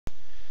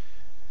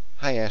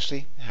Hi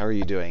Ashley, how are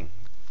you doing?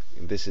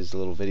 This is a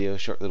little video,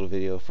 short little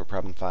video for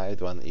problem 5,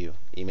 the one that you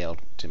emailed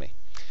to me.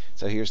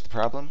 So here's the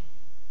problem.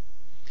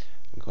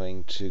 I'm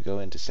going to go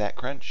into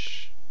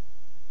StatCrunch,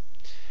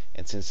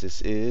 and since this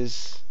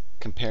is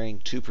comparing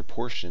two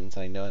proportions,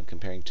 I know I'm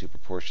comparing two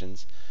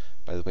proportions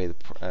by the way the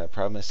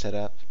problem is set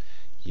up.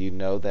 You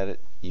know that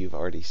you've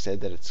already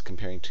said that it's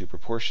comparing two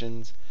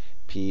proportions.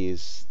 P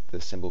is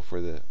the symbol for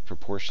the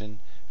proportion.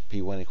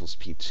 P1 equals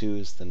P2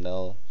 is the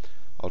null.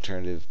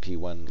 Alternative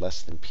P1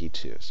 less than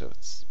P2. So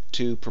it's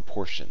two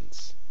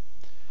proportions.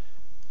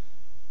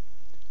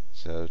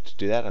 So to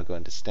do that, I'll go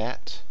into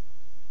Stat,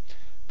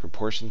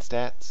 Proportion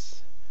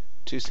Stats,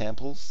 two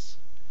samples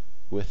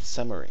with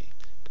summary.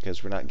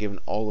 Because we're not given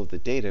all of the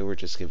data, we're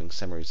just giving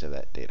summaries of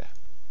that data.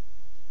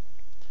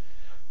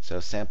 So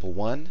sample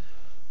 1,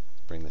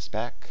 bring this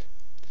back.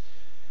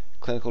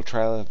 Clinical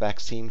trial of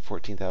vaccine,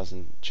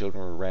 14,000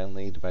 children were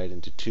randomly divided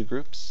into two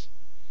groups.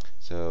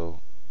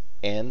 So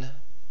N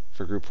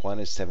for group 1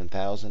 is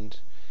 7,000.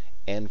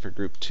 N for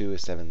group 2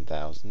 is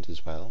 7,000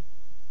 as well.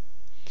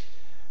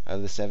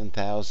 Of the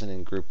 7,000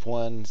 in group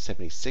 1,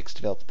 76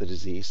 developed the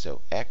disease,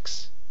 so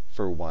X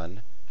for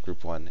 1,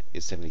 group 1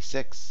 is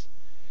 76.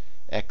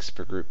 X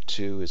for group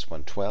 2 is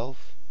 112.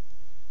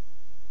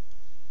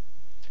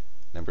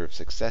 Number of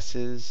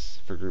successes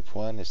for group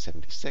 1 is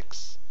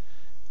 76.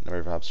 Number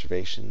of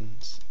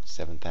observations,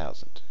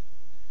 7,000.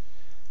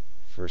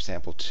 For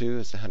sample 2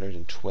 is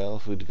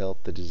 112 who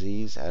developed the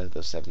disease out of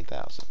those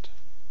 7,000.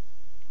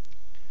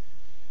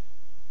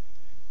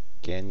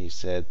 Again, you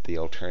said the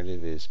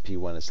alternative is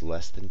P1 is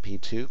less than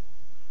P2.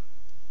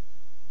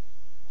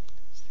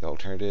 So the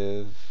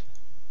alternative,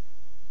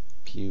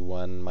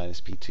 P1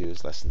 minus P2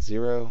 is less than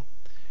 0.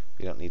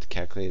 We don't need to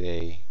calculate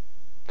a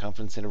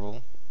confidence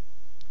interval.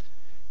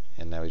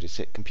 And now we just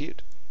hit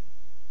compute.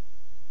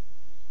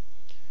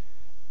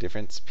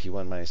 Difference,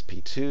 P1 minus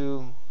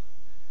P2,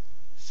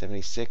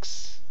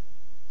 76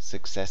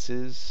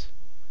 successes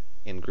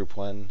in group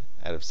 1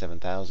 out of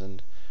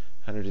 7,000.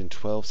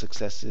 112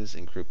 successes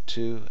in group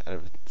 2 out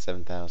of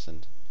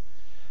 7,000.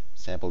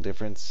 Sample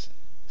difference,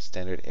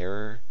 standard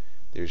error.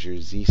 There's your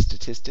Z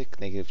statistic,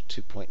 negative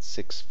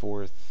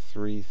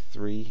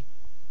 2.6433782,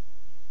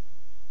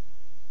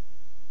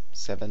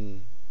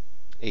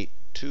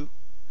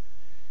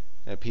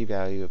 and a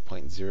p-value of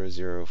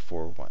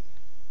 0.0041.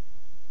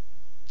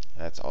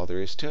 That's all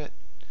there is to it.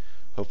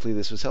 Hopefully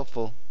this was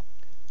helpful.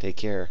 Take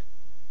care.